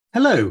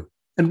Hello,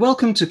 and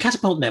welcome to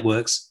Catapult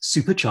Network's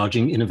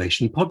Supercharging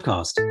Innovation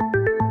podcast.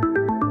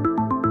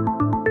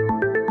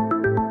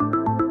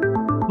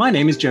 My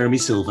name is Jeremy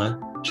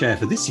Silver, Chair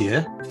for this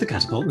year of the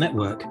Catapult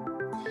Network.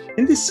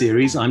 In this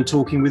series, I'm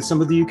talking with some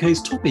of the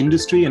UK's top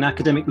industry and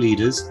academic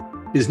leaders,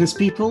 business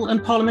people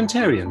and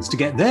parliamentarians to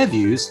get their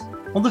views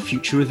on the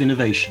future of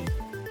innovation.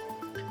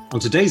 On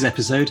today's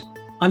episode,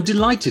 I'm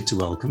delighted to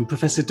welcome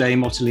Professor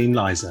Dame Ottoline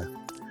Lyser.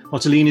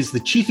 Ottoline is the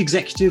Chief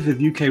Executive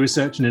of UK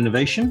Research and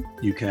Innovation,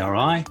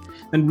 UKRI,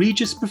 and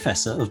Regius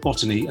Professor of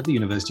Botany at the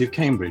University of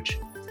Cambridge.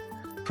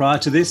 Prior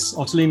to this,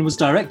 Ottoline was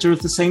Director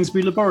of the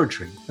Sainsbury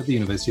Laboratory at the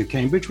University of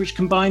Cambridge, which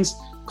combines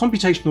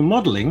computational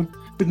modelling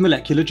with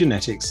molecular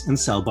genetics and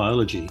cell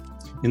biology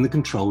in the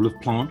control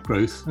of plant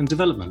growth and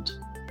development.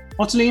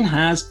 Ottoline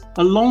has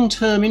a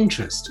long-term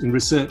interest in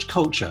research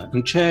culture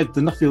and chaired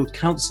the Nuffield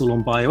Council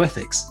on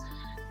Bioethics,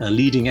 a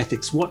leading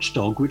ethics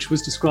watchdog which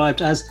was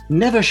described as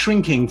never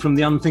shrinking from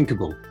the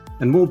unthinkable.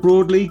 And more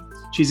broadly,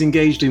 she's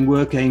engaged in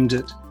work aimed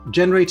at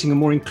generating a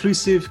more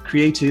inclusive,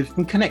 creative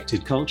and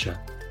connected culture.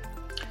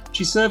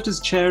 She served as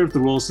chair of the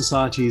Royal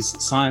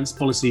Society's Science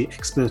Policy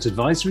Expert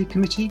Advisory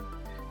Committee,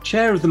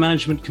 chair of the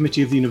Management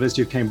Committee of the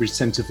University of Cambridge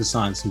Centre for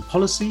Science and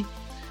Policy,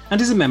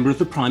 and is a member of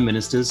the Prime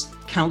Minister's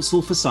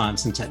Council for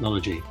Science and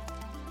Technology.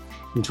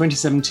 In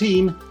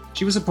 2017,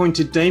 she was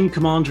appointed Dame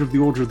Commander of the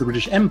Order of the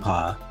British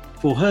Empire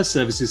for her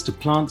services to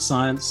plant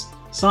science,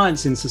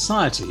 science in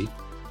society,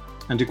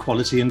 and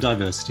equality and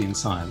diversity in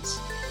science.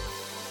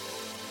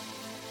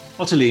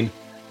 Ottoline,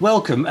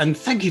 welcome and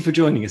thank you for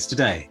joining us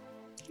today.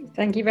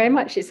 Thank you very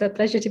much. It's a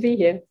pleasure to be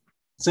here.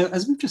 So,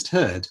 as we've just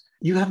heard,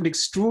 you have an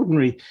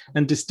extraordinary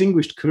and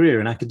distinguished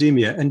career in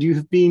academia, and you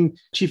have been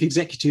Chief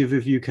Executive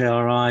of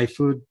UKRI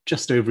for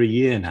just over a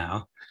year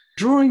now.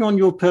 Drawing on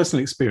your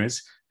personal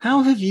experience,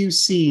 how have you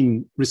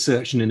seen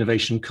research and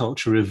innovation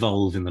culture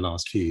evolve in the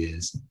last few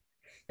years?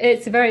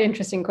 It's a very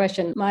interesting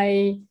question.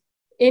 My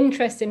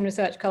interest in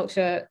research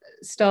culture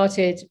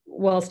started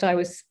whilst I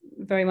was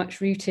very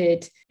much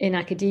rooted in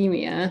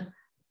academia,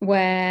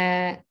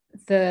 where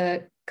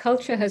the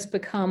culture has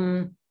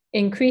become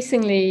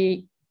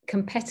increasingly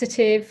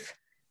competitive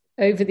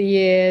over the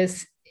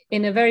years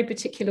in a very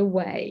particular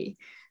way.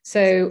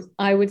 So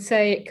I would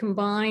say it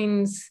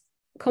combines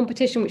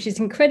competition, which is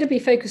incredibly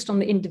focused on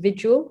the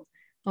individual.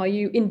 Are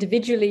you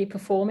individually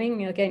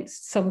performing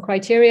against some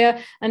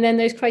criteria? And then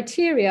those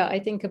criteria, I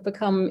think, have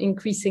become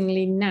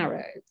increasingly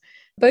narrow.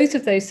 Both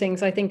of those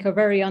things, I think, are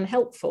very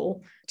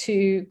unhelpful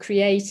to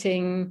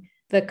creating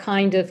the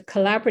kind of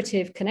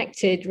collaborative,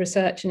 connected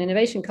research and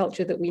innovation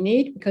culture that we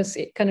need, because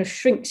it kind of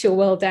shrinks your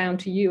world down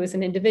to you as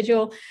an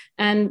individual.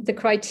 And the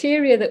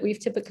criteria that we've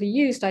typically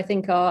used, I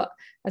think, are,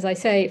 as I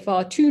say,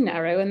 far too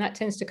narrow, and that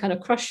tends to kind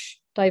of crush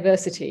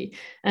diversity.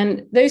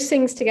 And those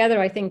things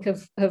together, I think,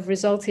 have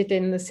resulted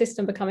in the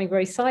system becoming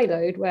very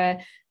siloed,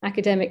 where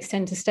academics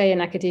tend to stay in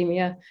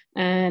academia,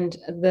 and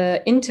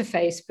the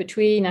interface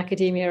between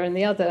academia and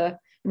the other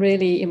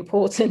really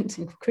important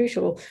and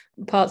crucial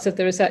parts of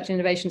the research and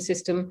innovation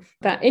system,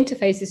 that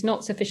interface is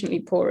not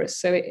sufficiently porous.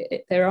 So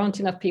there aren't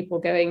enough people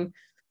going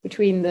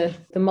between the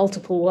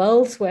multiple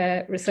worlds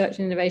where research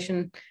and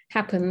innovation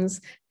happens,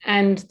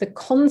 and the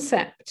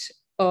concept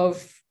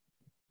of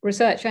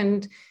research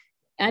and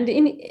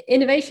in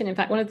innovation. In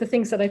fact, one of the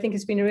things that I think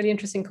has been a really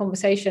interesting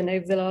conversation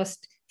over the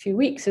last few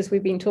weeks as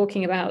we've been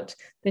talking about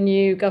the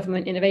new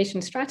government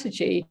innovation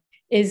strategy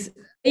is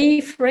a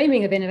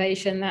framing of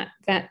innovation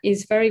that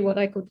is very what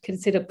I could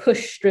consider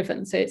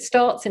push-driven. So it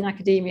starts in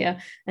academia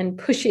and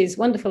pushes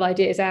wonderful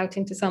ideas out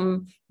into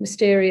some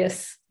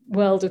mysterious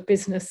world of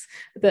business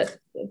that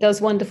does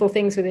wonderful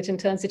things with it and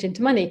turns it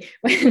into money.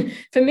 When,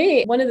 for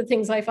me, one of the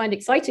things I find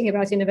exciting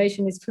about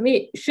innovation is, for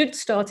me, it should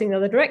start in the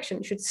other direction.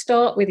 It should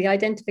start with the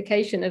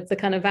identification of the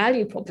kind of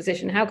value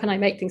proposition. How can I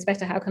make things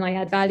better? How can I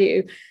add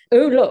value?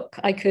 Oh, look,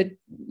 I could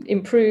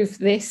improve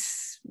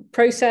this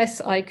process.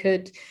 I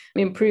could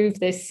improve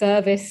this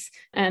service.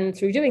 And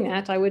through doing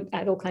that, I would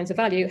add all kinds of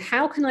value.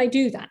 How can I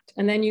do that?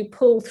 And then you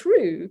pull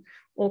through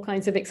all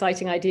kinds of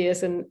exciting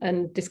ideas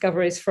and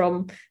discoveries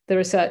from the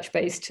research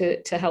base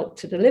to help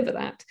to deliver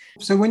that.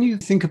 So when you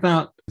think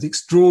about the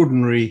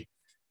extraordinary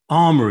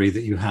armoury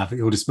that you have at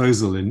your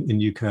disposal in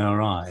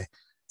UKRI,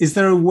 is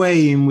there a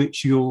way in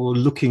which you're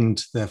looking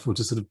to, therefore,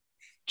 to sort of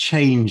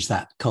change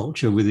that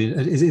culture within?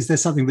 Is there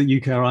something that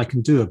UKRI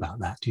can do about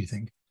that, do you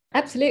think?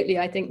 Absolutely,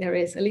 I think there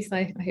is. At least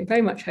I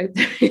very much hope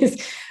there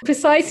is.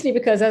 Precisely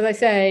because, as I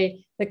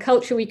say, the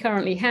culture we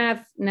currently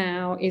have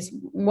now is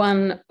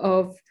one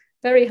of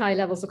very high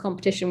levels of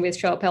competition with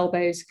sharp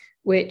elbows,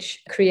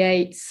 which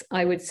creates,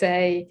 I would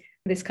say,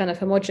 this kind of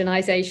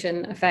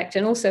homogenization effect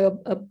and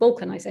also a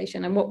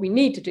balkanization. And what we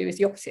need to do is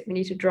the opposite. We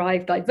need to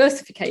drive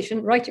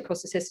diversification right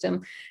across the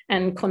system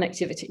and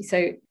connectivity.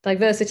 So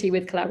diversity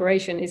with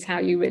collaboration is how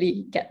you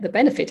really get the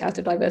benefit out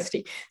of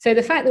diversity. So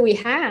the fact that we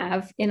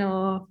have in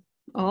our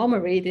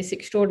armory this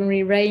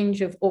extraordinary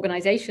range of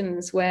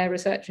organizations where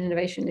research and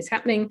innovation is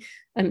happening,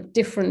 and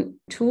different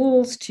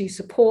tools to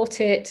support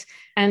it,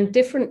 and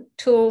different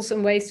tools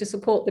and ways to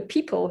support the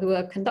people who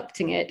are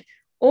conducting it,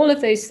 all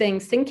of those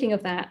things, thinking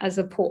of that as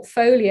a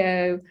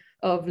portfolio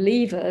of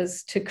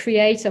levers to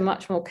create a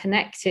much more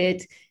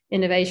connected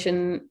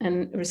innovation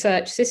and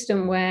research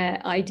system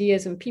where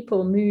ideas and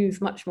people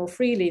move much more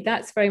freely.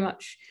 That's very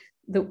much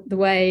the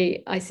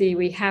way I see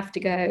we have to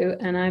go.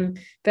 And I'm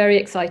very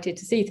excited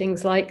to see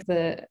things like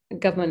the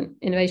government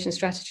innovation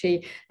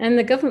strategy and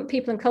the government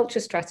people and culture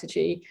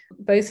strategy,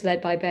 both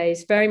led by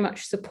BEIS, very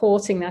much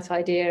supporting that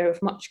idea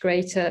of much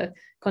greater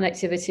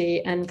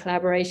connectivity and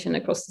collaboration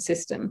across the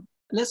system.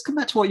 Let's come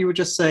back to what you were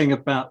just saying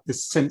about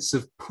this sense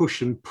of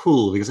push and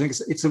pull, because I think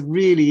it's a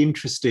really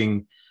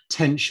interesting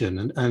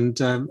tension. And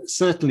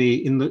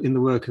certainly in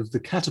the work of the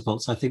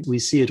catapults, I think we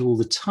see it all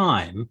the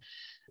time.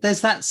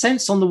 There's that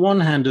sense on the one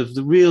hand of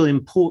the real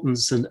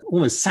importance and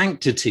almost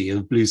sanctity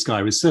of blue sky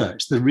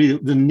research, the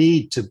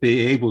need to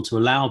be able to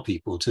allow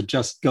people to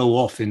just go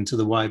off into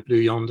the wide blue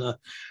yonder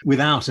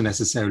without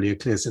necessarily a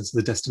clear sense of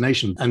the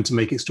destination and to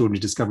make extraordinary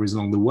discoveries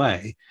along the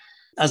way,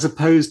 as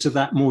opposed to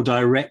that more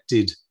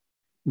directed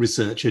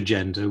research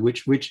agenda,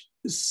 which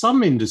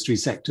some industry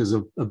sectors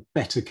are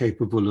better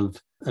capable of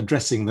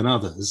addressing than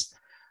others.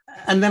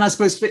 And then I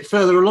suppose a bit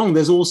further along,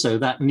 there's also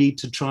that need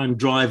to try and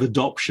drive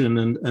adoption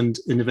and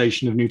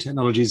innovation of new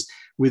technologies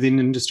within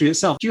industry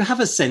itself. Do you have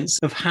a sense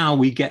of how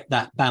we get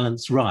that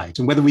balance right,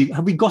 and whether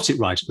we got it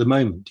right at the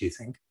moment, do you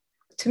think?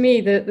 To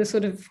me, the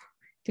sort of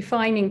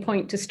defining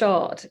point to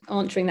start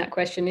answering that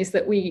question is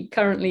that we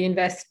currently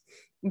invest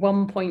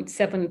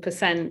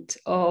 1.7%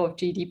 of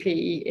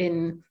GDP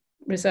in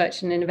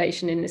research and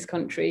innovation in this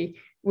country,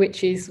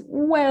 which is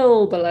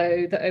well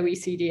below the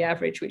OECD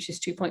average, which is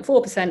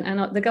 2.4%.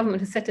 And the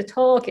government has set a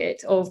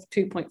target of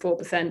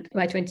 2.4%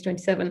 by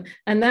 2027.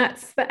 And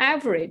that's the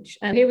average.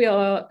 And here we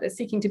are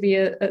seeking to be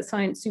a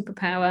science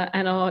superpower.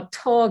 And our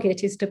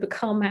target is to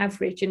become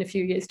average in a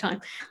few years' time,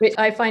 which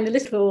I find a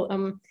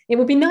little, it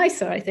would be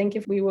nicer, I think,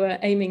 if we were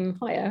aiming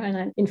higher.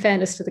 And in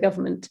fairness to the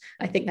government,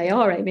 I think they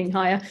are aiming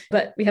higher,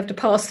 but we have to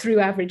pass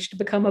through average to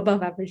become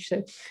above average.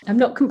 So I'm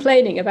not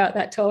complaining about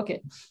that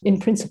target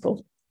in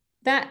principle.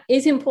 That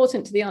is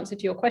important to the answer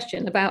to your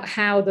question about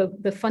how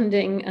the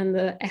funding and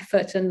the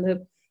effort and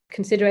the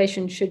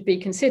consideration should be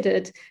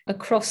considered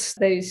across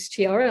those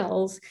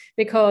TRLs,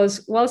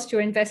 because whilst you're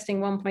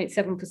investing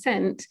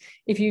 1.7%,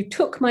 if you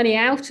took money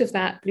out of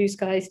that Blue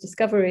Skies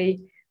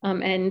Discovery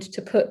end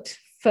to put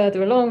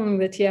further along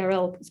the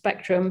TRL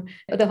spectrum,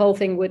 the whole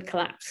thing would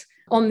collapse.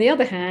 On the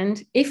other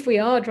hand, if we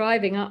are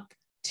driving up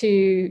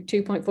to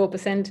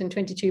 2.4% and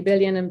 22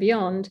 billion and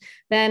beyond,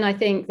 then I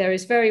think there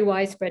is very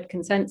widespread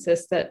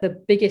consensus that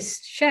the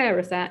biggest share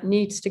of that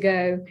needs to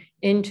go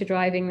into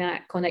driving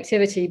that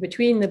connectivity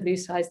between the Blue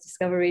Skies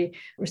Discovery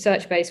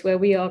research base, where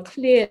we are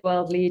clear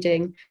world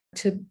leading,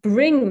 to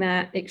bring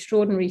that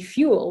extraordinary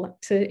fuel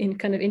to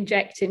kind of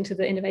inject into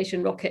the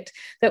innovation rocket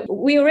that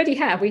we already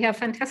have. We have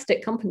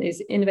fantastic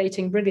companies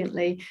innovating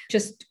brilliantly,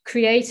 just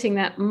creating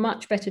that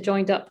much better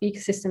joined up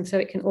ecosystem so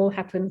it can all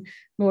happen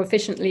more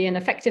efficiently and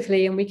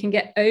effectively. And we can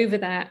get over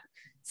that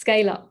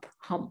scale up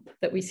hump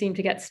that we seem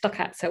to get stuck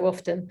at so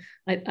often.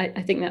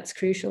 I think that's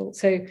crucial.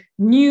 So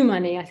new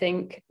money, I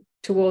think,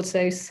 towards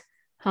those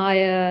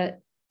higher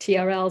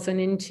TRLs and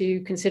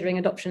into considering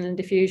adoption and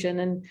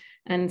diffusion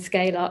and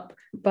scale up,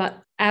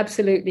 but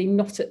absolutely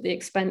not at the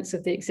expense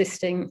of the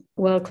existing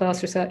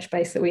world-class research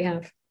base that we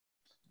have.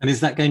 And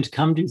is that going to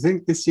come, do you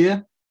think, this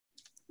year?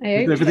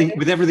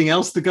 With everything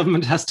else the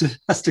government has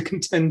to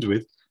contend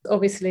with?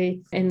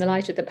 Obviously, in the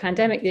light of the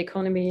pandemic, the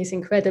economy is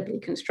incredibly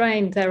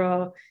constrained. There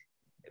are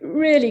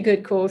really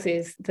good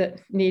causes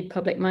that need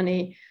public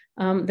money.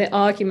 The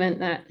argument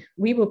that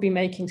we will be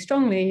making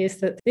strongly is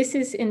that this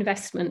is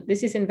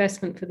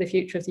investment for the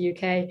future of the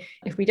UK.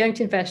 If we don't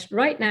invest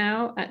right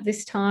now at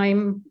this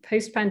time,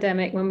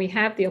 post-pandemic, when we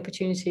have the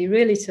opportunity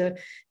really to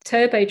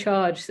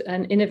turbocharge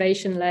an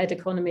innovation-led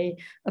economy,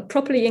 a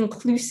properly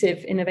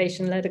inclusive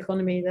innovation-led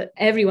economy that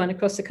everyone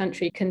across the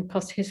country can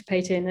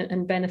participate in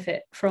and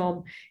benefit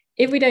from.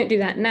 If we don't do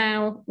that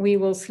now, we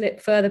will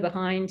slip further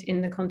behind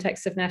in the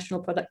context of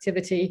national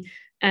productivity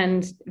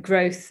and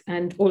growth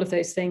and all of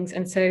those things.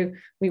 And so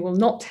we will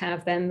not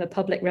have then the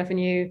public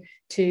revenue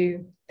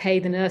to pay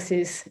the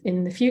nurses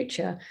in the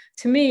future.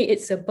 To me,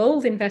 it's a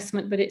bold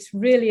investment, but it's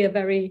really a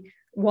very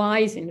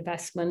wise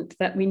investment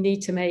that we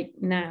need to make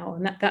now.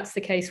 And that's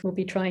the case we'll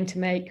be trying to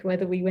make,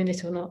 whether we win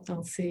it or not,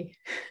 I'll see.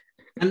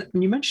 And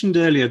you mentioned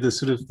earlier the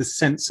sort of the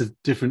sense of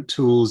different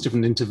tools,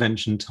 different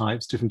intervention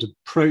types, different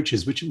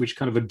approaches, which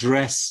kind of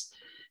address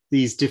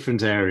these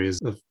different areas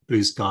of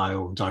blue sky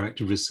or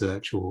directed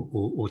research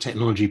or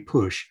technology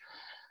push.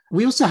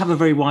 We also have a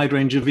very wide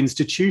range of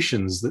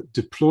institutions that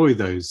deploy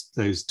those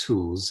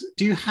tools.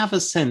 Do you have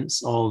a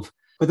sense of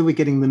whether we're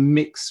getting the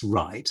mix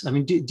right? I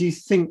mean, do you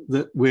think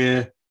that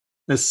we're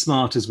as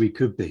smart as we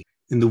could be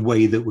in the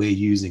way that we're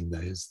using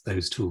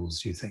those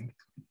tools, do you think?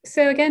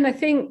 So again, I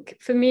think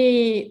for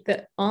me,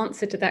 the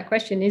answer to that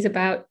question is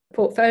about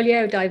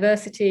portfolio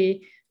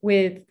diversity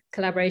with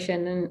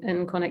collaboration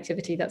and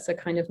connectivity. That's a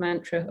kind of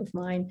mantra of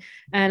mine.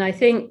 And I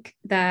think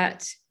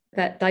that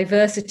that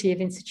diversity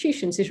of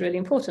institutions is really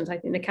important. I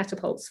think the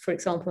catapults, for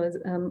example,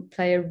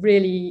 play a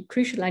really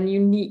crucial and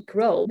unique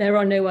role. There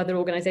are no other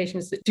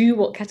organizations that do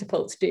what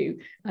catapults do.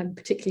 I'm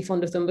particularly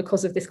fond of them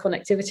because of this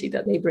connectivity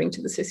that they bring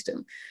to the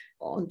system.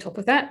 On top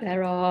of that,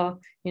 there are,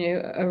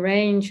 a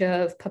range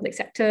of public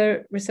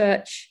sector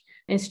research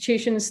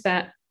institutions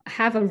that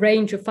have a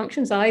range of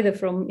functions, either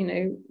from,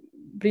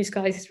 blue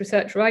skies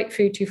research right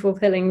through to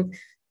fulfilling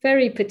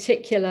very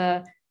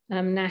particular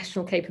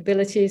national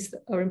capabilities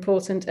that are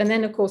important. And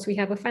then, of course, we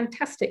have a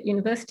fantastic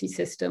university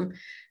system.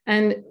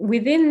 And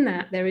within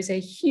that, there is a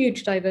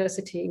huge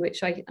diversity,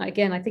 which I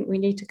think we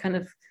need to kind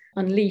of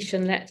unleash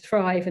and let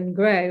thrive and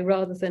grow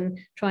rather than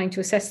trying to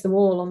assess them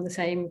all on the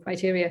same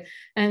criteria.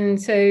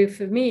 And so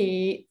for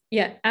me,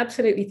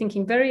 absolutely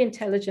thinking very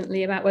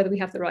intelligently about whether we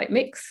have the right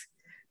mix.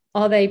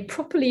 Are they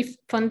properly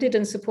funded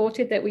and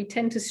supported? That we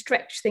tend to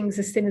stretch things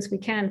as thin as we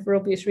can for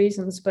obvious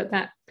reasons, but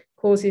that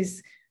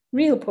causes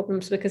real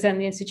problems because then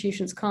the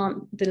institutions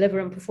can't deliver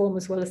and perform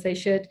as well as they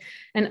should.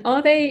 And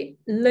are they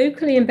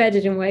locally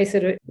embedded in ways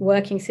that are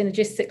working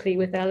synergistically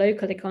with their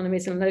local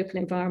economies and local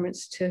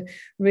environments to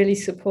really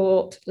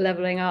support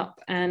levelling up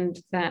and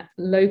that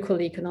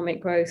local economic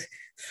growth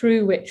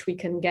through which we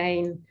can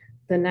gain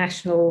the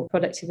national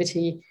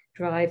productivity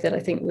drive that I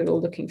think we're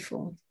all looking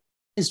for?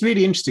 It's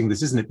really interesting,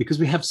 this, isn't it? Because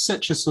we have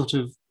such a sort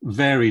of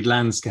varied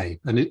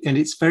landscape and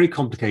it's very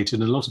complicated.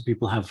 And a lot of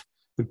people have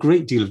a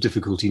great deal of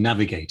difficulty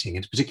navigating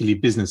it, particularly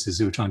businesses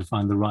who are trying to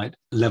find the right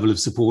level of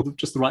support,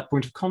 just the right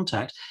point of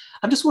contact.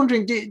 I'm just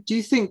wondering, do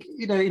you think,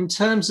 in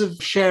terms of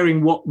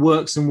sharing what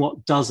works and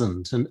what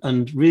doesn't,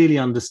 and really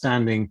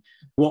understanding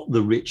what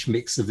the rich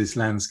mix of this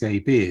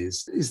landscape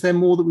is there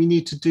more that we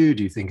need to do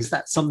you think? Is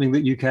that something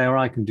that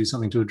UKRI can do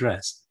something to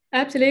address?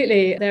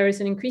 Absolutely. There is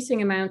an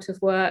increasing amount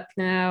of work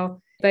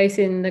now, both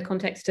in the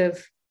context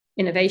of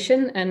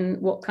innovation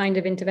and what kind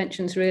of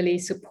interventions really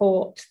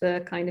support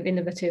the kind of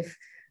innovative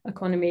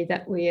economy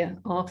that we're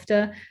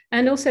after,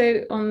 and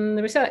also on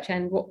the research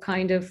end, what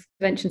kind of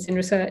interventions in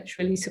research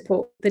really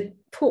support the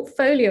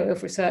portfolio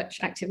of research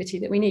activity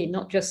that we need,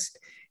 not just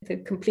the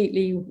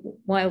completely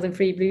wild and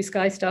free blue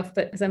sky stuff,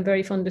 but as I'm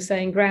very fond of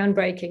saying,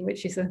 groundbreaking,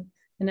 which is an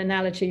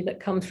analogy that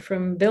comes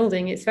from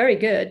building. It's very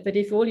good, but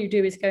if all you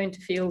do is go into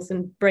fields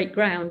and break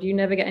ground, you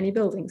never get any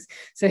buildings.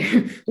 So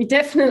we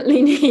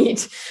definitely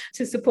need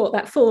to support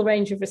that full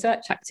range of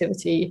research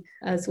activity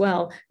as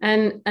well.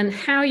 And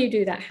how you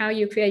do that, how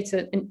you create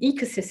an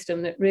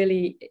ecosystem that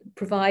really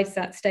provides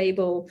that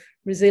stable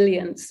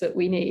resilience that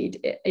we need,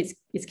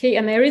 it's key.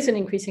 And there is an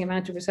increasing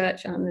amount of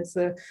research, and there's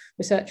the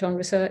Research on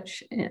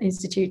Research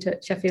Institute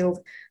at Sheffield.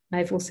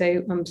 I've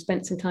also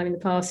spent some time in the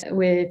past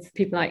with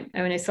people like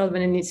Owen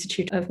O'Sullivan and the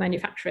Institute of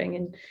Manufacturing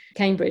in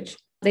Cambridge.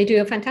 They do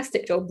a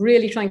fantastic job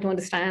really trying to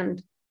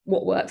understand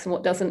what works and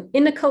what doesn't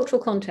in a cultural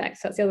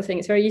context. That's the other thing.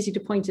 It's very easy to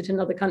point at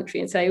another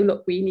country and say, oh,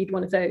 look, we need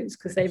one of those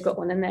because they've got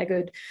one and they're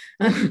good.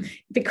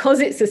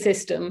 Because it's a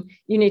system,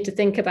 you need to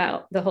think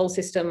about the whole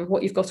system,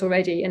 what you've got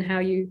already and how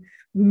you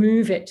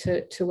move it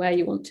to where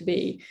you want to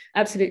be.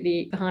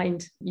 Absolutely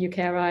behind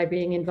UKRI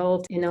being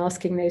involved in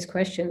asking those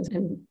questions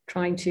and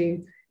trying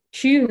to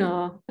tune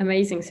our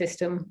amazing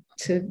system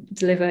to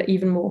deliver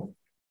even more.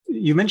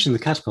 You mentioned the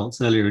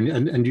catapults earlier,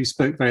 and you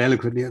spoke very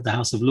eloquently at the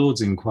House of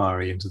Lords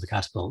inquiry into the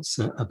catapults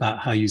about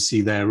how you see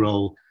their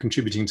role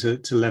contributing to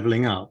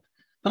levelling up.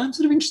 But I'm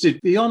sort of interested,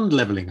 beyond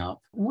levelling up,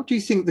 what do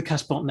you think the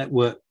Catapult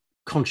Network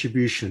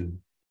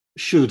contribution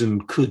should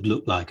and could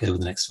look like over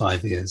the next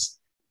 5 years?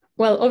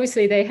 Well,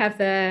 obviously, they have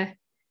their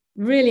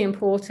really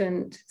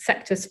important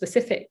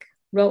sector-specific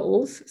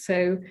roles.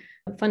 So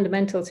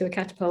fundamental to a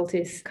catapult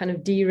is kind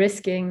of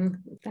de-risking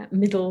that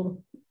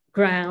middle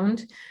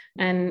ground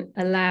and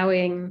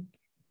allowing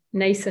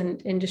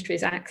nascent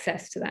industries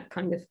access to that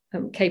kind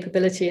of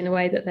capability in a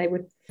way that they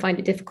would find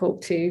it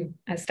difficult to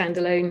as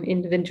standalone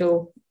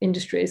individual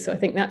industries. So I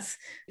think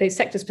those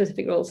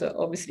sector-specific roles are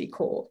obviously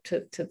core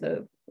to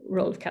the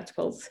role of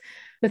catapults.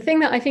 The thing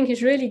that I think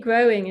is really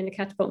growing in the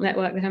Catapult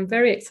Network that I'm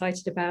very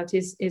excited about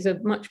is a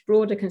much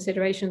broader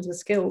considerations of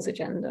skills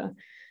agenda.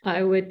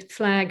 I would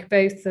flag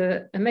both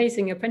the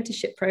amazing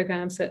apprenticeship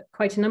programs that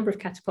quite a number of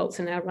catapults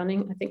are now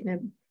running. I think they're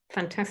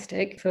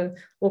fantastic for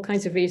all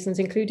kinds of reasons,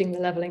 including the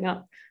levelling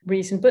up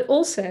reason, but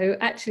also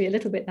actually a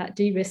little bit that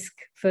de-risk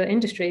for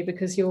industry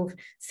because you're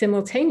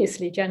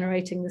simultaneously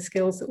generating the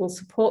skills that will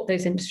support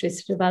those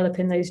industries to develop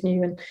in those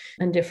new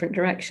and different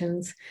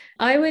directions.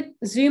 I would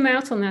zoom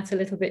out on that a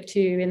little bit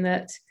too, in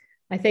that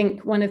I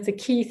think one of the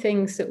key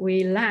things that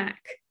we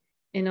lack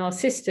in our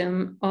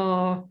system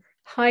are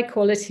high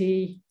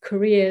quality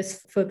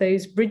careers for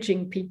those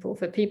bridging people,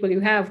 for people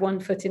who have one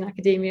foot in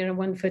academia and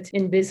one foot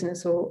in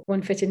business, or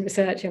one foot in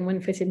research and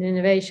one foot in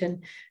innovation.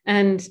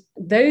 And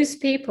those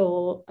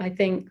people, I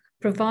think,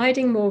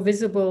 providing more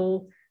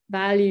visible,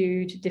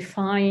 valued,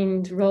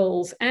 defined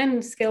roles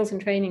and skills and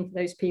training for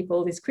those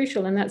people is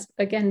crucial. And that's,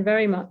 again,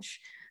 very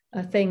much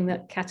a thing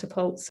that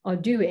catapults are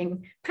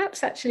doing,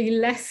 perhaps actually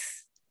less.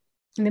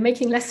 And they're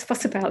making less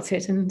fuss about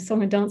it and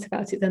song and dance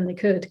about it than they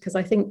could, because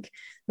I think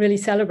really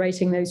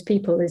celebrating those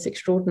people is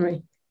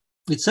extraordinary.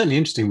 It's certainly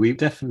interesting. We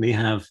definitely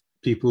have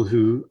people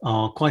who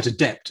are quite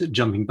adept at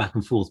jumping back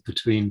and forth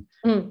between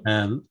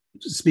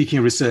speaking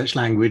a research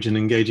language and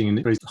engaging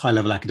in very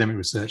high-level academic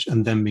research,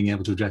 and then being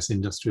able to address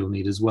industrial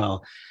need as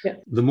well. Yeah.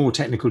 The more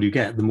technical you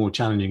get, the more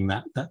challenging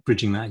that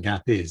bridging that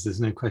gap is.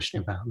 There's no question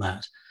about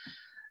that.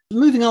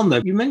 Moving on,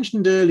 though, you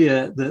mentioned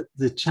earlier that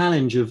the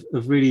challenge of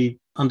really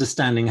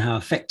understanding how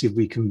effective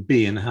we can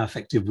be and how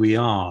effective we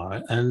are.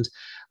 And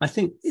I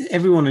think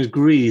everyone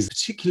agrees,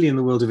 particularly in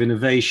the world of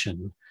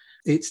innovation,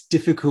 it's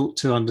difficult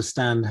to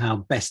understand how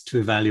best to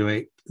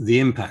evaluate the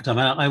impact. I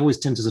mean, I always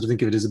tend to sort of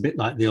think of it as a bit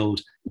like the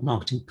old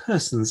marketing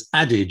person's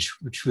adage,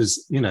 which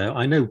was,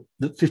 I know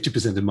that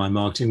 50% of my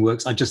marketing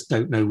works, I just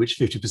don't know which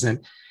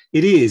 50%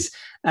 it is.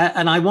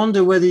 And I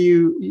wonder whether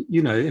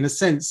in a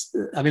sense,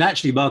 I mean,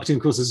 actually marketing,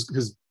 of course,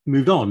 has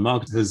moved on.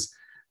 Marketing has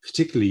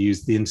particularly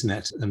used the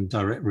internet and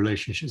direct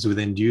relationships with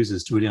end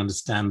users to really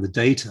understand the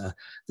data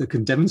that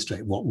can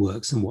demonstrate what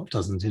works and what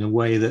doesn't in a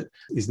way that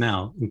is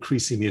now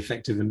increasingly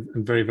effective and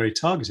very, very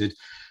targeted.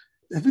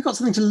 Have we got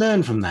something to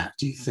learn from that,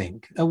 do you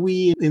think? Are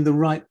we in the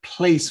right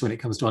place when it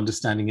comes to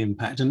understanding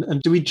impact?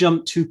 And do we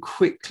jump too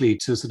quickly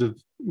to sort of,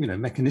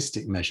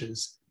 mechanistic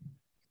measures?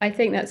 I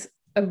think that's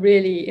a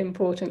really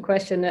important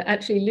question that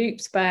actually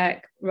loops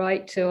back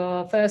right to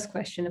our first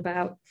question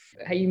about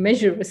how you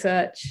measure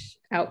research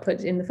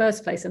output in the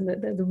first place and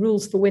the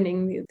rules for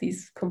winning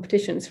these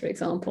competitions, for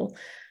example.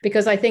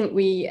 Because I think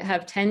we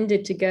have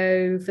tended to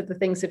go for the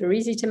things that are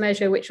easy to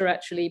measure, which are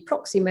actually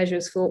proxy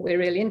measures for what we're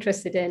really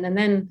interested in. And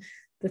then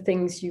the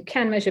things you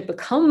can measure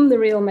become the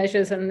real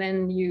measures, and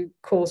then you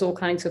cause all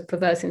kinds of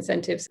perverse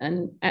incentives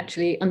and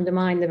actually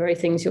undermine the very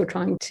things you're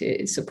trying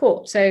to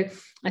support. So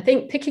I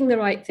think picking the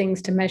right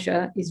things to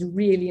measure is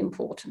really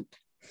important.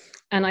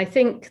 And I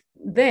think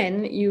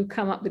then you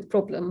come up with a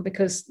problem,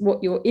 because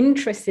what you're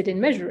interested in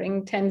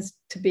measuring tends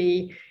to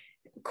be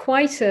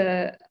quite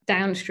a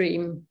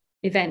downstream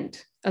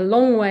event, a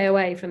long way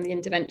away from the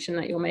intervention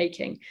that you're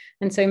making.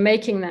 And so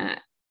making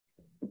that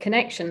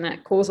connection,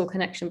 that causal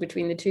connection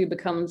between the two,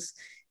 becomes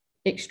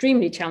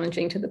extremely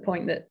challenging, to the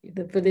point that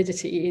the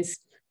validity is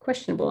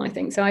questionable, I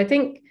think. So I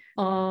think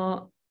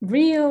our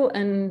real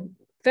and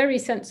very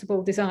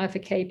sensible desire for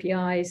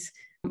KPIs,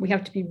 we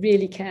have to be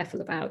really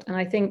careful about. And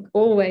I think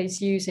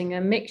always using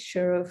a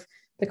mixture of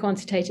the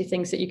quantitative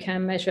things that you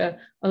can measure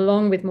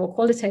along with more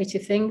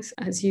qualitative things,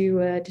 as you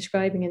were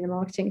describing in the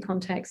marketing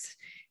context,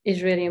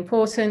 is really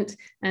important.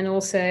 And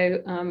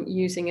also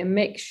using a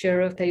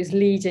mixture of those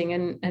leading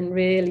and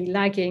really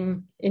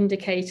lagging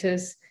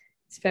indicators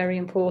is very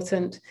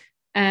important.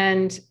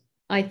 And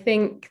I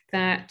think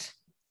that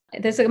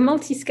there's a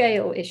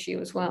multi-scale issue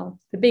as well.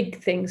 The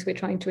big things we're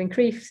trying to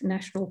increase: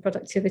 national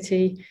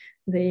productivity,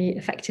 the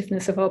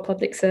effectiveness of our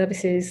public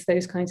services,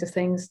 those kinds of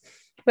things.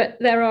 But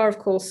there are, of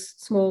course,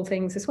 small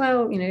things as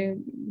well,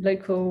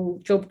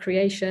 local job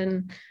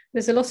creation.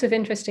 There's a lot of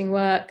interesting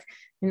work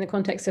in the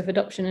context of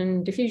adoption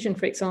and diffusion,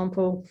 for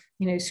example,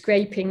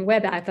 scraping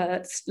web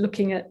adverts,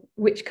 looking at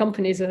which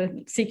companies are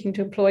seeking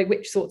to employ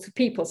which sorts of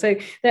people. So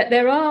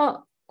there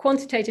are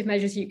quantitative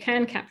measures you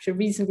can capture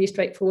reasonably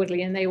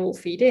straightforwardly, and they all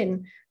feed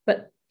in.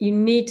 But you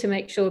need to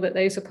make sure that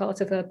those are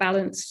part of a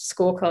balanced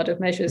scorecard of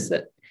measures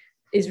that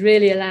is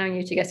really allowing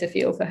you to get a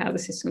feel for how the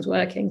system's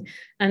working.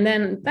 And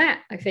then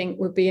that, I think,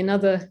 would be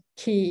another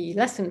key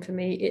lesson for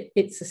me.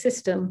 It's a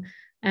system,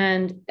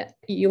 and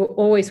you're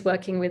always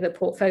working with a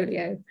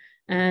portfolio.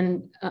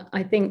 And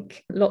I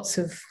think lots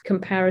of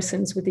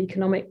comparisons with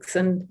economics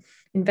and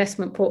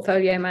investment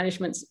portfolio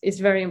management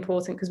is very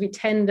important, because we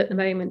tend at the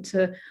moment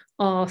to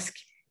ask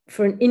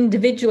for an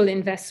individual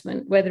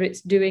investment, whether it's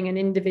doing an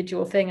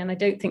individual thing. And I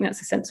don't think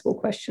that's a sensible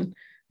question.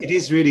 It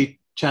is really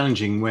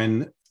challenging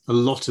when a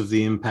lot of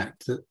the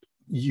impact that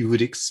you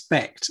would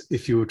expect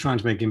if you were trying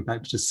to make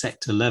impact at a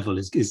sector level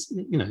is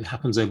it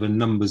happens over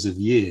numbers of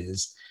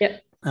years.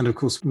 Yep. And of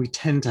course, we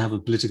tend to have a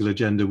political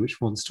agenda which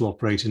wants to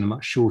operate in a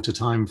much shorter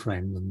time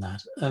frame than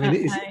that. I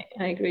mean,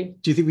 I agree.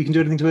 Do you think we can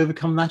do anything to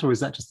overcome that, or is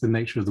that just the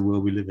nature of the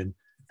world we live in?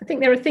 I think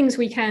there are things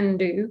we can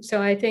do.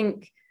 So I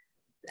think,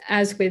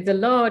 as with the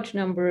large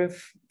number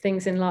of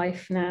things in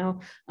life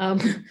now,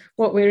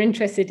 what we're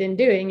interested in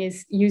doing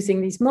is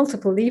using these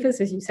multiple levers,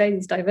 as you say,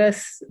 these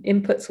diverse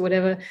inputs or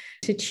whatever,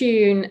 to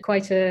tune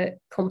quite a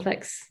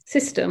complex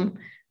system.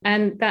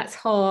 And that's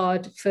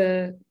hard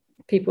for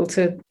people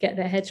to get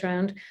their heads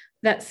around.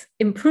 That's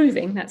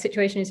improving. That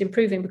situation is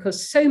improving,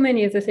 because so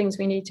many of the things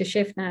we need to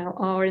shift now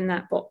are in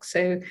that box.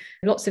 So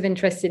lots of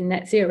interest in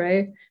net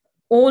zero.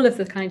 All of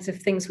the kinds of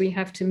things we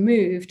have to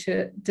move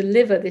to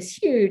deliver this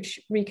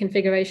huge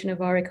reconfiguration of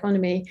our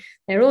economy,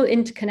 they're all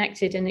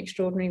interconnected in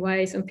extraordinary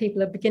ways. And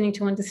people are beginning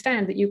to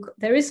understand that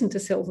there isn't a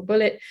silver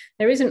bullet.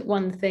 There isn't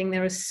one thing.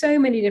 There are so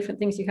many different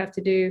things you have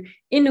to do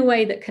in a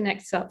way that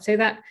connects up. So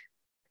that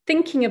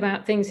thinking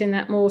about things in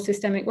that more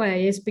systemic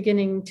way is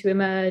beginning to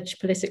emerge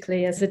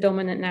politically as the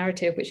dominant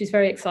narrative, which is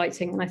very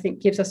exciting. And I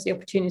think gives us the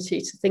opportunity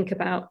to think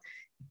about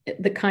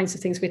the kinds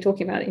of things we're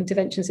talking about,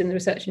 interventions in the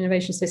research and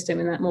innovation system,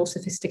 in that more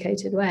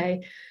sophisticated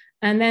way.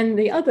 And then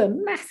the other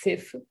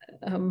massive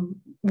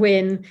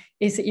win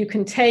is that you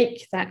can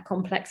take that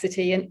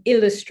complexity and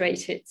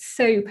illustrate it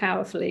so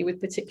powerfully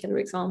with particular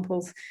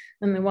examples.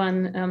 And the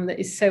one that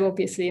is so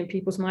obviously in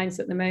people's minds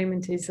at the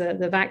moment is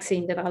the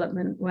vaccine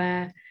development,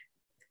 where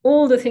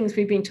all the things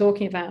we've been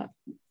talking about,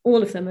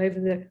 all of them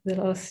over the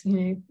last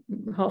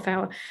half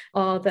hour,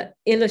 are the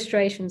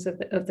illustrations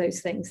of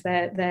those things.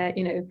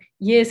 They're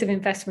years of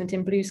investment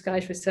in blue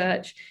skies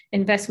research,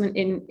 investment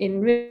in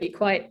really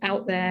quite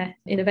out there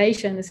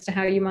innovation as to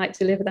how you might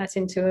deliver that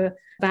into a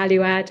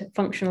value add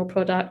functional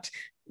product,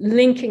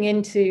 linking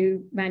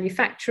into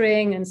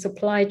manufacturing and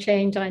supply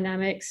chain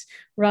dynamics,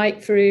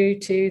 right through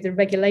to the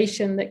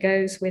regulation that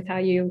goes with how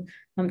you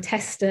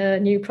test a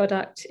new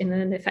product in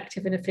an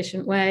effective and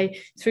efficient way,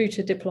 through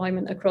to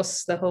deployment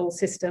across the whole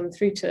system,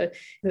 through to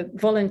the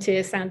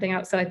volunteer standing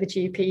outside the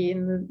GP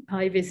in the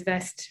high-vis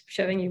vest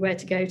showing you where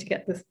to go to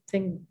get the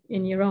thing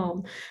in your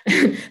arm.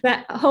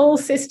 That whole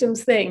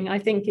systems thing, I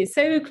think, is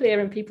so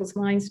clear in people's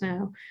minds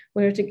now.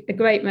 We're at a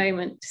great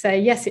moment to say,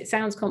 yes, it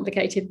sounds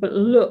complicated, but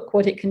look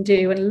what it can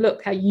do, and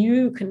look how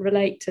you can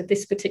relate to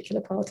this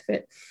particular part of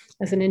it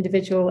as an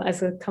individual,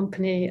 as a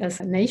company, as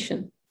a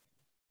nation.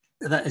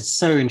 That is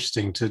so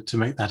interesting to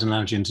make that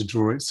analogy and to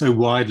draw it so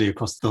widely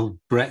across the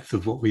breadth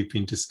of what we've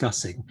been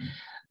discussing.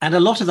 And a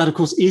lot of that, of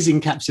course, is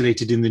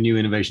encapsulated in the new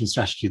innovation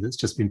strategy that's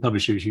just been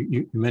published, which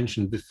you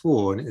mentioned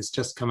before, and it's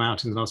just come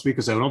out in the last week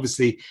or so. And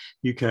obviously,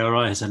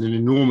 UKRI has had an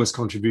enormous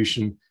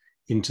contribution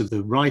into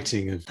the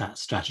writing of that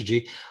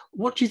strategy.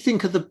 What do you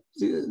think are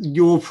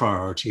your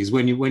priorities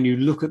when you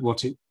look at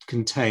what it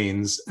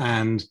contains,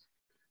 and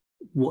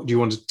what do you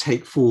want to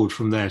take forward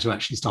from there to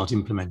actually start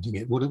implementing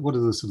it? What are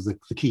the sort of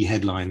the key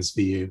headlines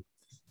for you?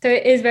 So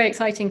it is very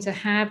exciting to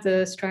have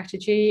the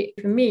strategy.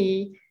 For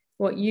me,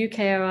 what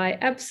UKRI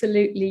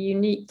absolutely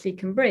uniquely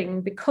can bring,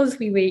 because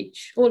we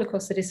reach all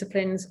across the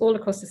disciplines, all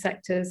across the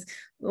sectors,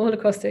 all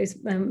across those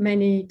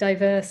many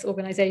diverse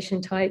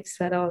organisation types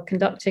that are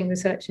conducting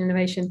research and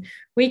innovation,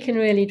 we can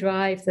really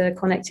drive the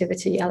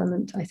connectivity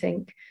element, I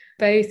think,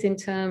 both in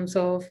terms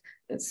of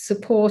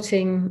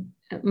supporting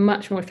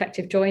much more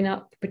effective join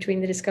up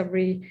between the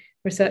discovery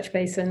research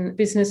base and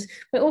business,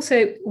 but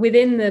also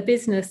within the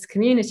business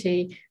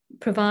community,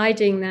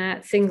 providing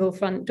that single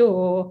front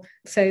door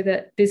so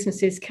that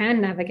businesses can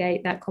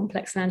navigate that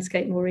complex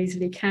landscape more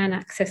easily, can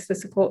access the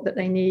support that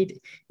they need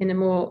in a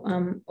more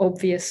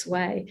obvious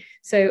way.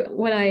 So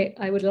what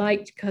I would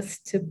like us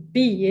to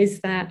be is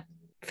that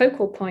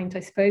focal point, I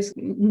suppose,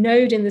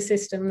 node in the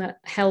system that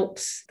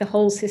helps the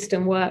whole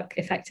system work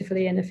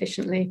effectively and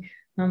efficiently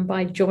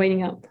by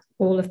joining up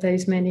all of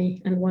those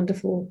many and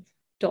wonderful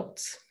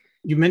dots.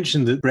 You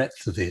mentioned the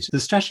breadth of it. The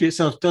strategy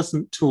itself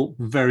doesn't talk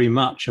very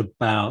much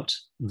about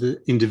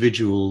the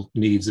individual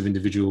needs of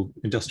individual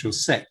industrial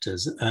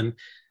sectors. And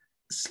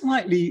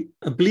slightly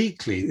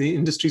obliquely, the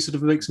industry sort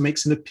of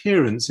makes an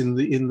appearance in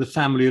the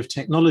family of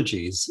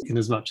technologies, in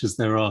as much as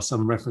there are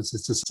some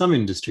references to some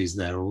industries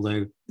there,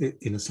 although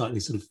in a slightly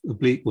sort of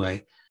oblique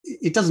way.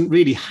 It doesn't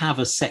really have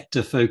a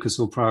sector focus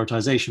or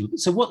prioritization.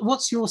 So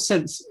what's your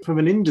sense from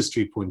an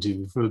industry point of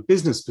view, from a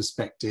business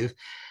perspective?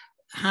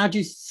 How do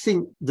you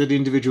think that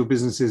individual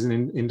businesses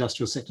and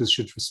industrial sectors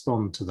should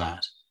respond to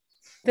that?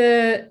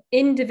 The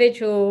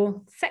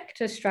individual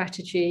sector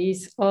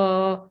strategies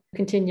are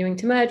continuing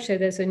to merge. So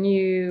there's a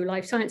new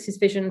life sciences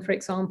vision, for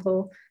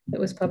example, that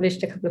was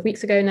published a couple of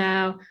weeks ago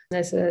now.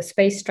 There's a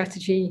space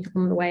strategy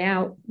on the way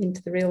out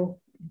into the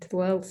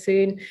world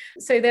soon.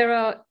 So there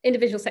are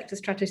individual sector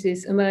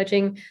strategies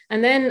emerging.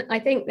 And then I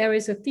think there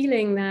is a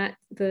feeling that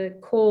the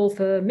call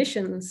for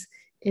missions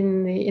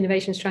in the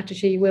innovation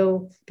strategy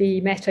will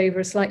be met over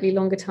a slightly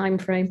longer time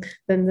frame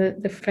than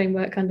the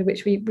framework under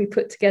which we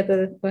put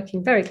together,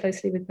 working very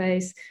closely with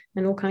BEIS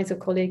and all kinds of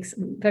colleagues,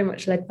 very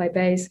much led by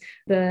BEIS,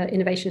 the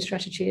innovation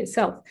strategy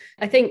itself.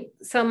 I think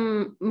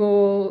some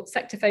more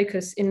sector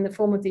focus in the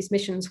form of these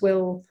missions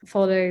will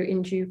follow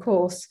in due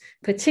course,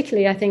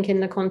 particularly, I think,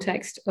 in the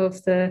context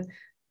of the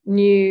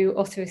new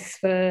Office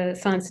for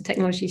Science and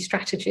Technology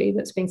strategy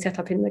that's being set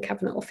up in the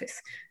Cabinet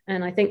Office.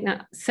 And I think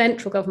that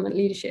central government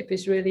leadership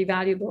is really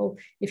valuable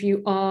if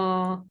you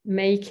are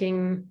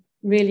making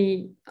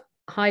really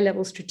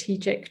high-level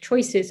strategic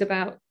choices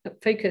about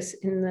focus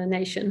in the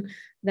nation.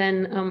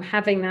 Then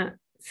having that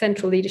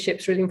central leadership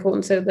is really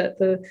important, so that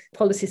the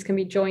policies can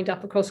be joined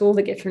up across all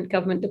the different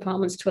government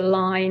departments to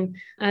align,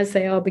 as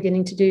they are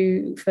beginning to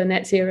do for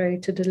net zero,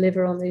 to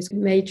deliver on these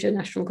major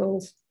national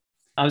goals.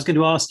 I was going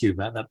to ask you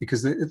about that,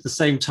 because at the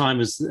same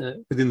time as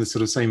within the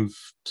sort of same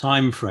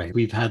time frame,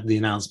 we've had the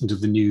announcement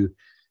of the new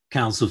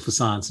Council for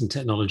Science and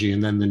Technology,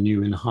 and then the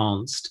new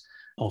enhanced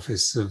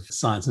Office of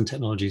Science and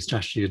Technology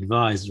Strategy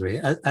Advisory,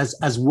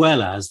 as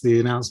well as the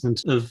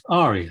announcement of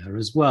ARIA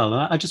as well.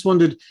 I just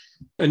wondered,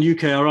 and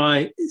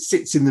UKRI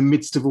sits in the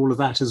midst of all of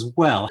that as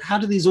well. How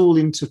do these all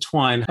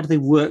intertwine? How do they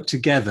work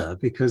together?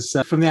 Because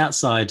from the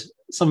outside,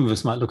 some of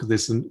us might look at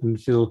this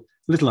and feel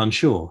a little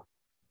unsure.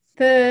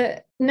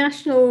 The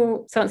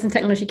National Science and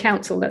Technology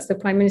Council, that's the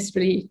Prime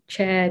Ministerly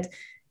chaired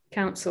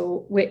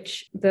council,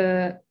 which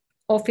the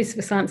Office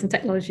for Science and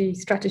Technology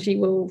Strategy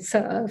will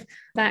serve,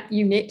 that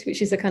unit,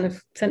 which is a kind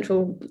of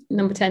central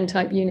number 10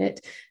 type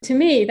unit, to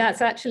me,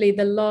 that's actually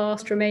the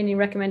last remaining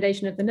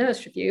recommendation of the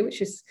NERST review,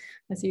 which is,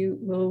 as you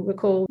will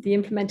recall, the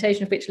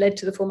implementation of which led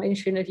to the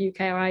formation of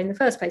UKRI in the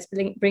first place,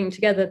 bringing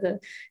together the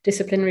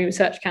disciplinary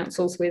research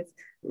councils with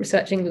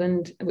Research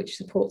England, which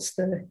supports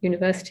the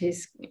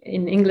universities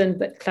in England,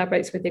 but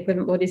collaborates with the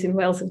equivalent bodies in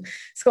Wales and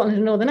Scotland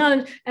and Northern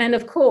Ireland, and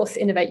of course,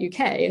 Innovate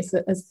UK as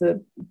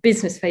the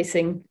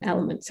business-facing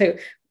element. So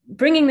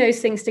bringing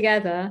those things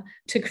together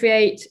to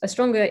create a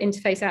stronger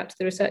interface out to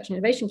the research and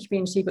innovation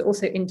community, but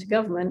also into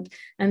government.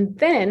 And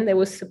then there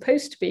was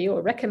supposed to be,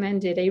 or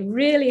recommended, a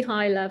really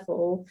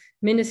high-level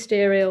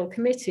ministerial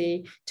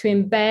committee to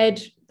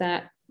embed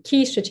that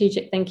key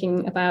strategic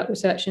thinking about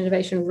research and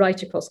innovation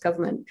right across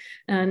government.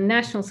 And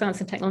National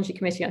Science and Technology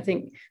Committee, I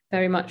think,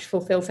 very much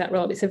fulfills that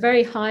role. It's a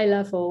very high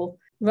level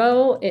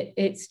role.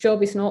 Its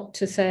job is not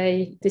to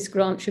say this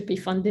grant should be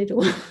funded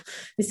or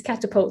this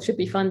catapult should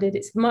be funded.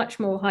 It's much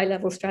more high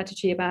level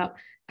strategy about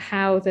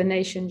how the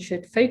nation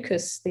should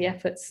focus the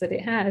efforts that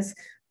it has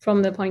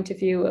from the point of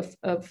view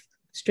of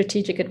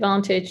strategic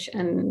advantage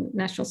and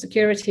national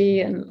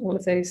security and all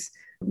of those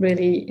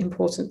really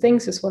important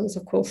things, as well as,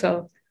 of course,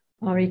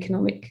 our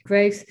economic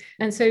growth.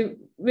 And so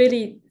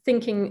really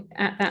thinking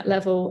at that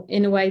level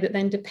in a way that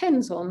then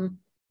depends on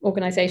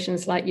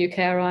organisations like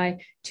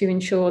UKRI to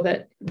ensure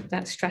that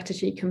that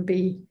strategy can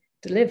be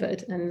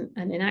delivered and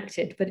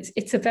enacted. But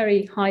it's a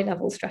very high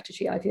level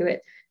strategy, I view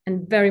it,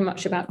 and very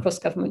much about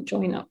cross-government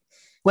join-up.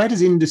 Where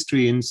does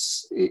industry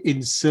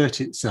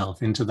insert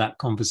itself into that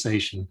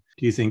conversation,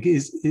 do you think?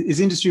 Is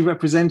industry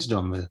represented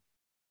on the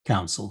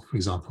council, for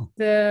example?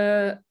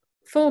 The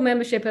full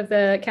membership of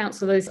the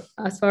council is,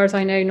 as far as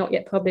I know, not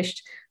yet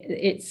published.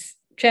 It's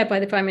chaired by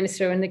the Prime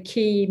Minister, and the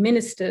key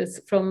ministers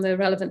from the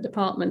relevant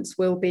departments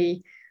will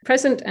be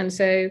present. And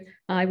so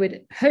I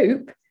would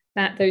hope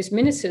that those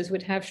ministers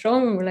would have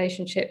strong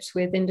relationships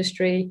with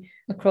industry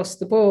across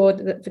the board,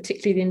 that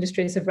particularly the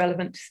industries of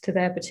relevance to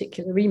their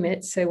particular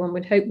remit. So one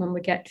would hope one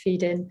would get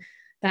feed in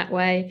that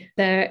way.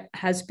 There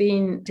has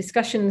been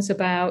discussions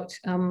about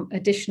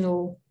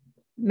additional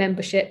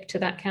membership to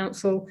that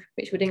council,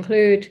 which would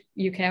include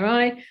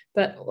UKRI,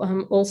 but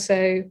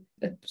also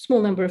a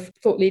small number of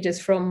thought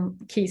leaders from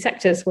key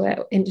sectors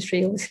where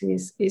industry obviously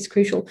is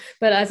crucial.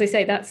 But as I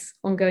say, that's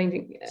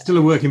ongoing. Still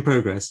a work in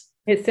progress.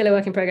 It's still a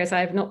work in progress.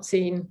 I have not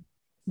seen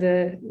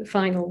the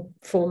final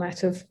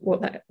format of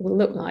what that will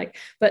look like.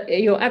 But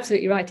you're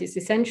absolutely right. It's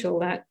essential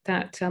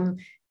that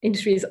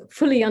industry is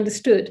fully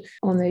understood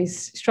on those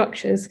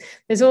structures.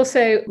 There's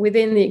also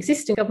within the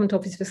existing Government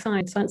Office for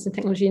Science and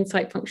Technology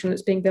Insight function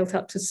that's being built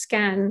up to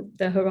scan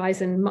the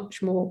horizon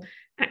much more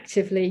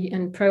actively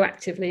and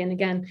proactively. And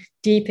again,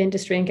 deep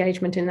industry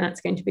engagement in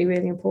that's going to be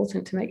really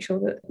important to make sure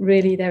that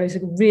really there is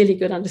a really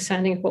good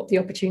understanding of what the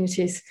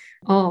opportunities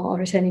are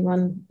at any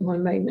one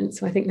moment.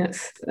 So I think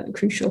that's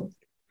crucial.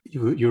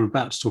 You're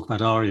about to talk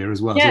about ARIA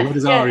as well. Yeah, so where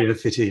does ARIA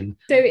fit in?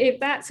 So if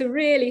that's a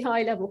really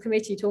high level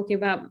committee talking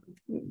about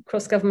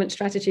cross-government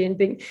strategy, and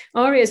being,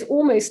 ARIA is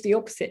almost the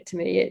opposite to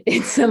me.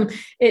 It's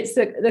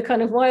the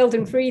kind of wild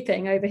and free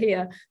thing over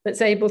here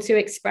that's able to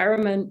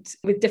experiment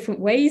with different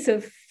ways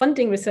of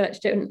funding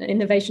research and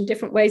innovation,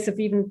 different ways of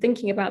even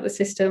thinking about the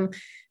system,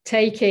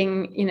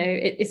 taking,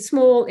 it's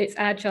small, it's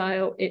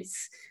agile,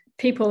 it's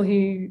people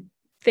who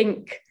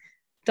think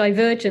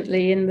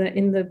divergently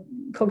in the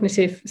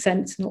cognitive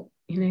sense, not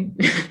in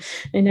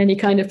any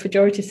kind of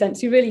pejorative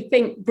sense. You really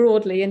think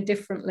broadly and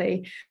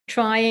differently,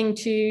 trying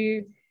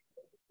to,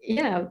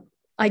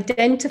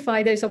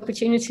 identify those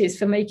opportunities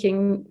for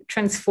making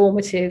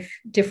transformative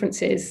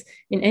differences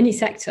in any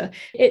sector.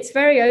 It's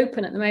very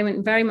open at the moment,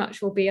 and very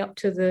much will be up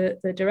to the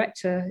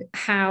director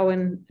how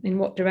and in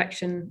what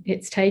direction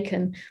it's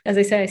taken. As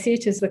I say, I see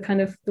it as the kind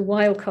of the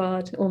wild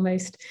card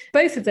almost.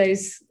 Both of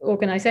those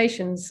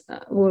organisations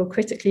will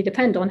critically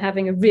depend on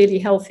having a really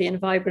healthy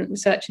and vibrant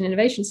research and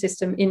innovation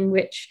system in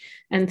which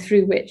and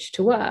through which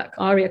to work.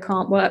 ARIA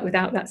can't work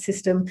without that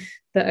system.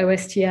 The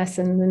OSTS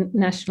and the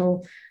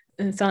National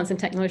Science and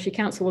Technology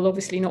Council will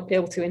obviously not be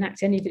able to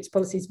enact any of its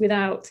policies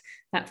without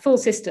that full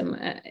system,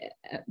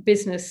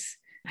 business,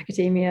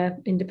 academia,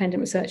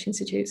 independent research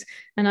institutes.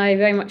 And I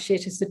very much see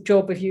it as the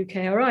job of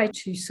UKRI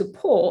to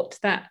support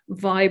that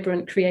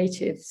vibrant,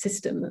 creative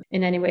system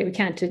in any way we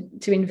can,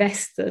 to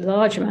invest the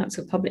large amounts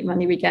of public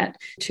money we get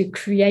to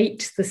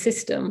create the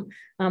system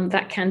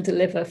that can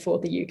deliver for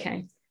the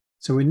UK.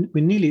 So we're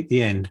nearly at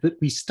the end, but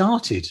we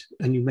started,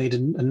 and you made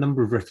a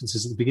number of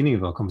references at the beginning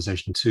of our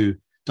conversation to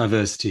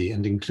diversity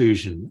and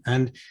inclusion.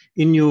 And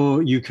in your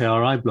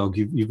UKRI blog,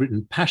 you've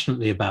written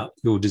passionately about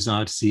your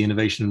desire to see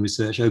innovation and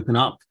research open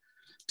up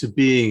to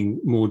being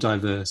more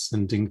diverse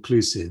and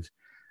inclusive.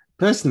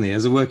 Personally,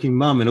 as a working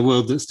mum in a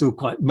world that's still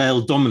quite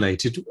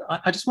male-dominated,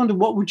 I just wonder,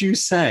 what would you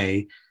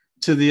say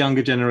to the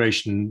younger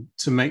generation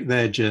to make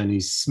their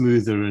journeys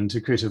smoother and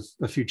to create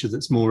a future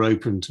that's more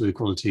open to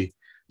equality,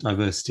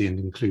 diversity and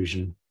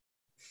inclusion?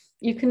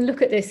 You can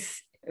look at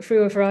this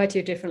through a variety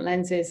of different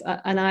lenses.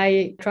 And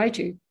I try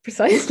to,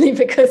 precisely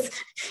because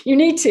you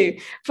need to,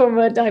 from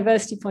a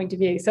diversity point of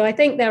view. So I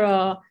think there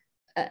are,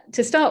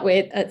 to start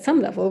with, at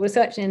some level,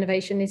 research and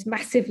innovation is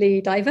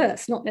massively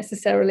diverse, not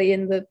necessarily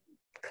in the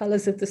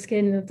colours of the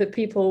skin of the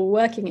people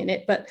working in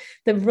it, but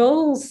the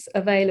roles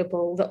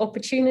available, the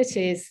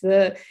opportunities,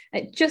 the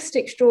just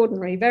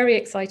extraordinary, very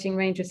exciting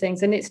range of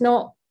things. And it's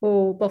not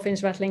all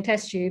boffins rattling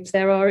test tubes.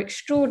 There are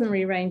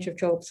extraordinary range of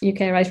jobs.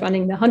 UKRI is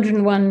running the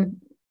 101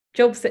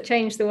 Jobs That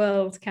Change the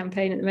World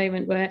campaign at the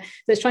moment, where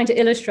that's trying to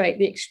illustrate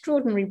the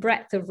extraordinary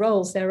breadth of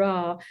roles there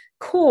are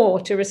core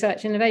to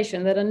research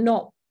innovation that are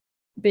not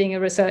being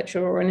a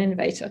researcher or an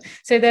innovator.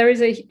 So there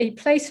is a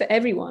place for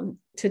everyone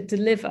to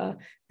deliver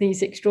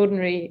these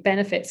extraordinary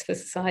benefits for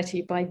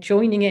society by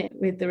joining in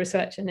with the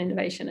research and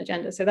innovation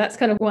agenda. So that's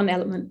kind of one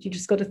element. You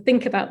just got to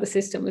think about the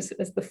system as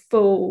the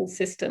full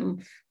system,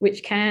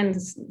 which can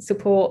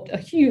support a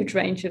huge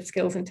range of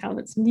skills and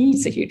talents,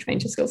 needs a huge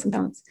range of skills and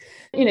talents.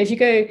 You know, if you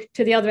go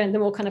to the other end, the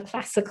more kind of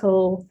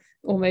classical,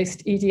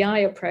 almost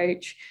EDI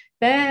approach,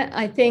 there,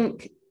 I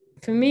think,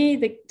 for me,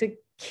 the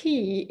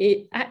key,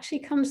 it actually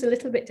comes a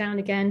little bit down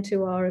again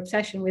to our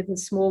obsession with a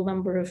small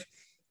number of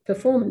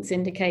performance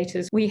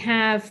indicators. We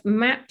have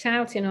mapped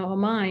out in our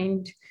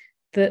mind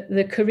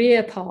the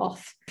career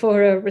path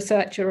for a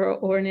researcher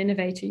or an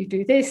innovator. You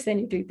do this, then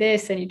you do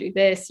this, then you do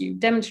this, you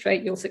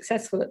demonstrate you're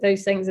successful at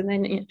those things.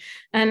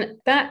 And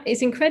that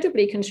is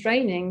incredibly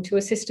constraining to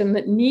a system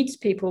that needs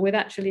people with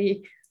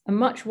actually a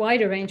much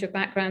wider range of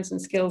backgrounds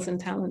and skills and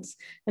talents.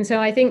 And so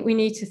I think we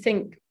need to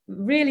think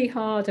really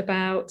hard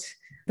about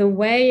the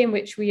way in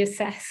which we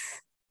assess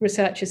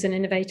researchers and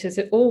innovators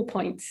at all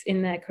points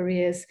in their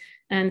careers,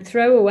 and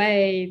throw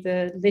away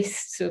the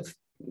lists of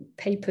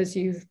papers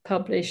you've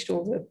published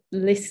or the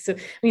lists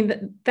of,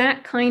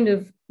 that kind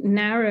of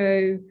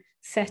narrow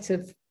set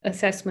of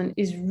assessment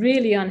is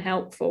really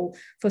unhelpful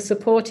for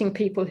supporting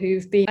people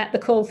who've been at the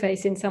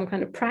coalface in some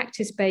kind of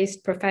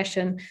practice-based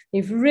profession.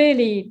 They've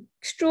really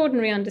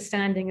extraordinary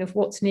understanding of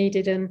what's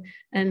needed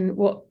and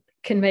what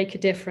can make a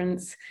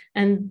difference.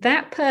 And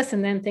that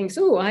person then thinks,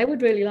 oh, I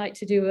would really like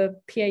to do a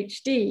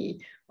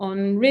PhD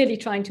on really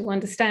trying to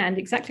understand,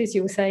 exactly as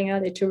you were saying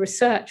earlier, to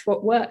research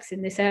what works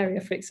in this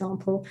area, for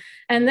example.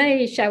 And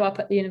they show up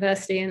at the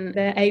university and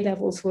their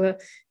A-levels were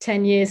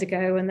 10 years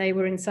ago and they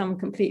were in some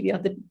completely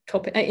other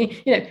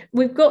topic. You know,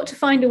 we've got to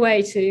find a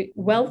way to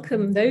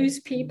welcome those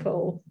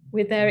people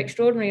with their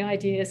extraordinary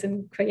ideas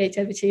and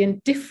creativity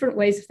and different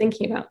ways of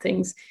thinking about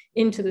things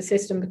into the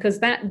system, because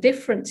that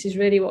difference is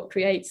really what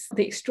creates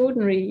the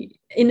extraordinary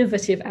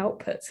innovative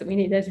outputs. I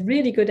mean, there's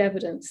really good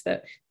evidence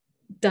that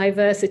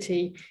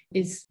diversity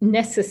is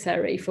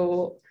necessary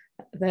for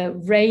the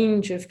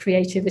range of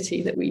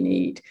creativity that we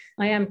need.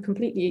 I am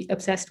completely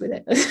obsessed with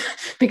it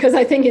because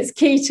I think it's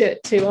key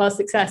to our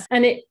success.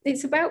 And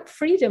it's about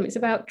freedom. It's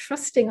about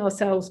trusting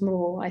ourselves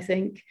more, I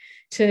think,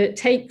 to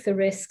take the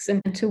risks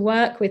and to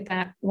work with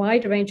that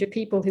wider range of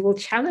people who will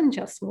challenge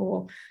us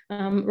more,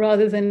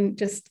 rather than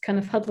just kind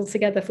of huddle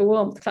together for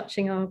warmth,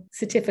 clutching our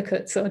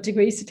certificates or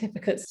degree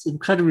certificates. It's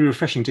incredibly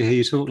refreshing to hear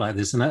you talk like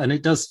this. And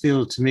it does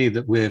feel to me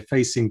that we're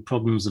facing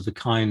problems of a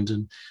kind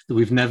and that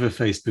we've never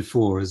faced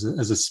before as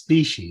a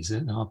species.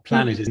 And our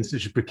planet is in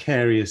such a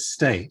precarious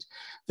state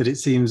that it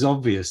seems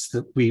obvious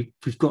that we've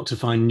got to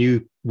find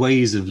new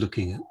ways of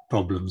looking at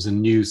problems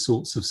and new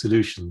sorts of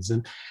solutions.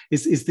 And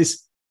is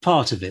this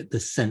part of it, the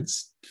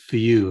sense for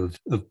you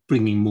of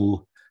bringing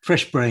more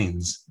fresh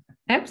brains?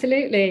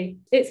 Absolutely.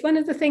 It's one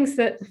of the things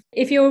that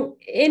if you're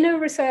in a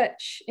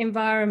research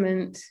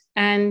environment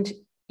and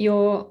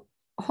your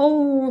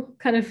whole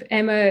kind of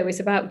MO is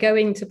about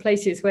going to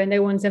places where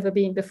no one's ever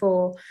been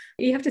before,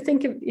 you have to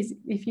think of,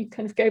 if you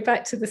kind of go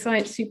back to the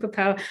science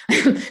superpower,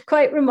 I'm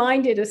quite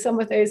reminded of some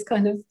of those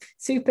kind of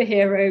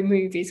superhero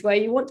movies where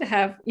you want to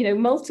have,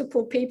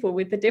 multiple people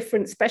with the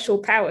different special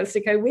powers to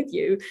go with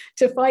you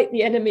to fight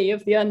the enemy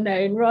of the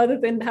unknown, rather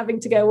than having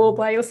to go all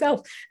by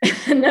yourself.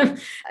 And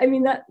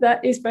that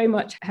is very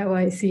much how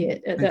I see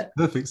it. It makes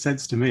perfect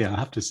sense to me, I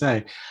have to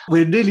say.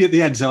 We're nearly at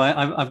the end, so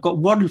I've got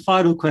one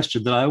final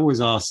question that I always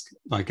ask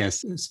my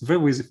guests. It's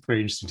always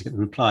very interesting to get the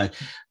reply.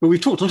 But we've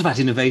talked a lot about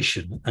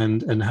innovation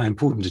and how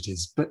important it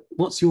is. But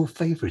what's your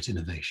favourite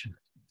innovation?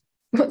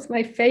 What's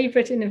my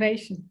favourite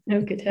innovation?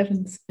 Oh, good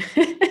heavens.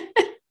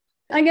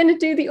 I'm going to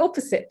do the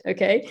opposite,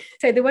 okay?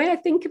 So the way I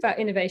think about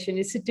innovation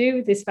is to do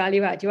with this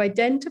value add. You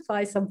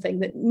identify something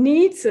that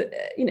needs,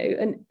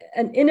 an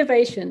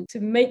innovation to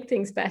make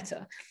things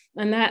better.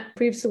 And that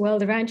improves the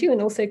world around you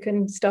and also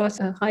can start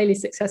a highly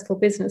successful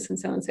business and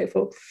so on and so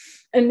forth.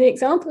 And the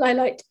example I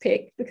like to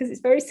pick, because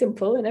it's very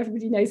simple and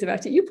everybody knows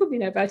about it, you probably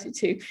know about it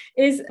too,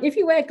 is if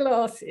you wear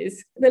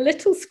glasses, the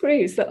little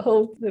screws that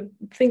hold the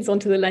things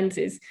onto the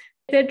lenses,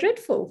 they're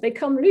dreadful. They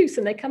come loose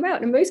and they come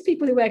out. And most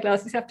people who wear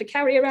glasses have to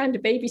carry around a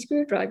baby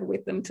screwdriver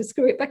with them to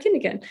screw it back in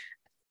again.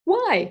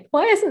 Why?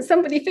 Why hasn't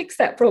somebody fixed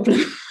that problem?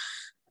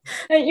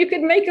 And you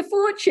could make a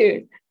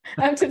fortune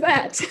out of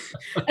that.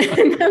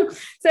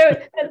 So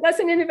that's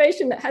an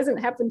innovation that hasn't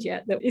happened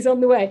yet, that is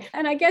on the way.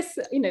 And I guess,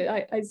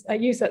 I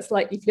use that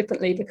slightly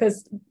flippantly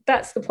because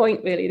that's the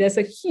point, really. There's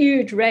a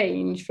huge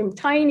range from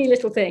tiny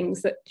little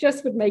things that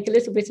just would make a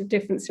little bit of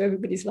difference to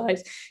everybody's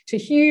lives to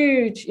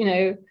huge,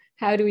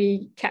 how do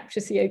we capture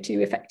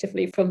CO2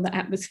 effectively from the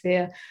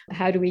atmosphere?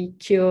 How do we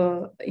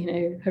cure,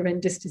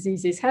 horrendous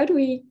diseases? How do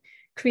we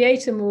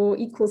create a more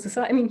equal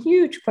society? I mean,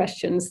 huge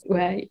questions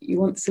where you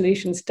want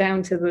solutions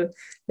down to the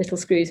little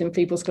screws in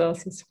people's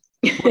glasses.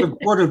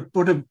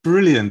 What a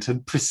brilliant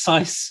and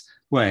precise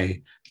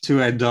way to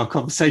end our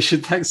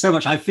conversation. Thanks so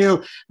much. I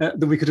feel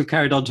that we could have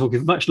carried on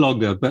talking much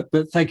longer, but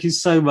thank you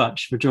so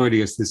much for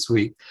joining us this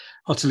week,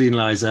 Ottilie and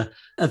Liza.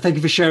 And thank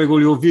you for sharing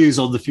all your views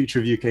on the future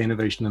of UK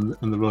innovation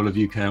and the role of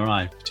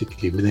UKRI,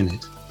 particularly within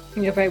it.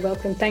 You're very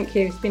welcome. Thank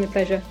you. It's been a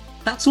pleasure.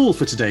 That's all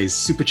for today's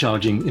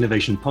Supercharging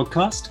Innovation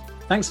podcast.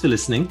 Thanks for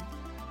listening.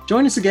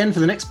 Join us again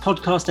for the next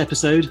podcast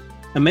episode,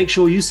 and make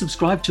sure you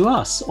subscribe to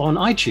us on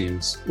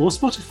iTunes or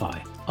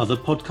Spotify. Other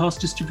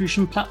podcast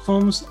distribution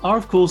platforms are,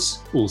 of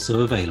course,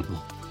 also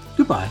available.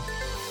 Goodbye.